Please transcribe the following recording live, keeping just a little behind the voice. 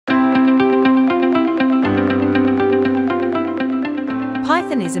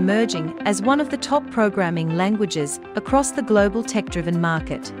Python is emerging as one of the top programming languages across the global tech-driven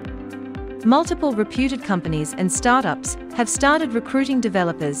market. Multiple reputed companies and startups have started recruiting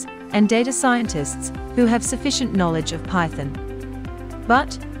developers and data scientists who have sufficient knowledge of Python.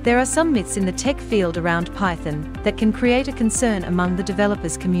 But there are some myths in the tech field around Python that can create a concern among the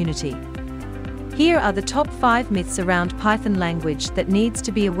developers community. Here are the top 5 myths around Python language that needs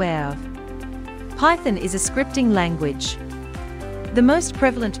to be aware of. Python is a scripting language. The most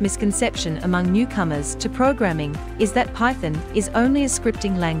prevalent misconception among newcomers to programming is that Python is only a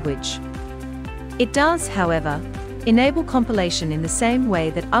scripting language. It does, however, enable compilation in the same way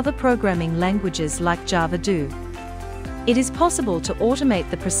that other programming languages like Java do. It is possible to automate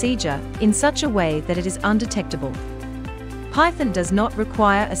the procedure in such a way that it is undetectable. Python does not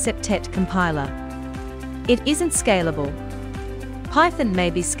require a septet compiler. It isn't scalable. Python may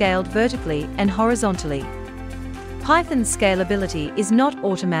be scaled vertically and horizontally. Python's scalability is not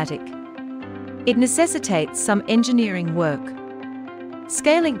automatic. It necessitates some engineering work.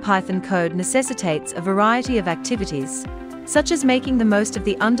 Scaling Python code necessitates a variety of activities, such as making the most of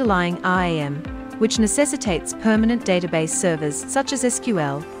the underlying IAM, which necessitates permanent database servers such as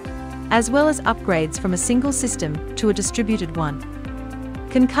SQL, as well as upgrades from a single system to a distributed one.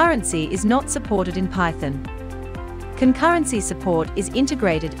 Concurrency is not supported in Python. Concurrency support is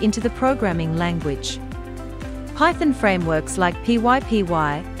integrated into the programming language. Python frameworks like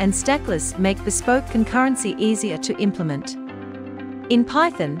PyPy and Stackless make bespoke concurrency easier to implement. In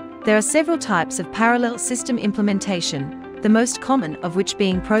Python, there are several types of parallel system implementation, the most common of which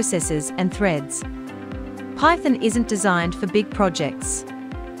being processes and threads. Python isn't designed for big projects.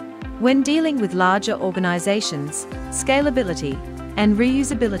 When dealing with larger organizations, scalability and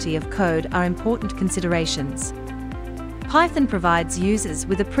reusability of code are important considerations. Python provides users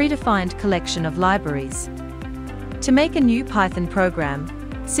with a predefined collection of libraries. To make a new Python program,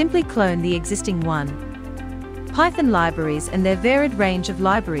 simply clone the existing one. Python libraries and their varied range of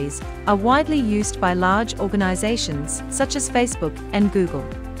libraries are widely used by large organizations such as Facebook and Google.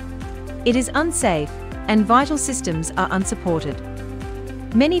 It is unsafe, and vital systems are unsupported.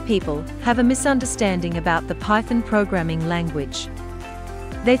 Many people have a misunderstanding about the Python programming language.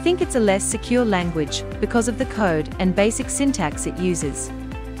 They think it's a less secure language because of the code and basic syntax it uses.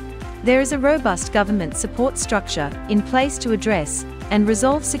 There is a robust government support structure in place to address and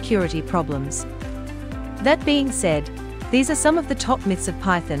resolve security problems. That being said, these are some of the top myths of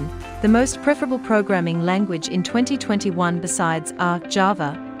Python. The most preferable programming language in 2021 besides are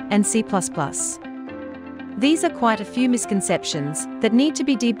Java and C++. These are quite a few misconceptions that need to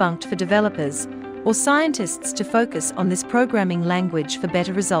be debunked for developers or scientists to focus on this programming language for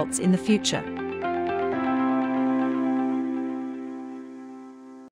better results in the future.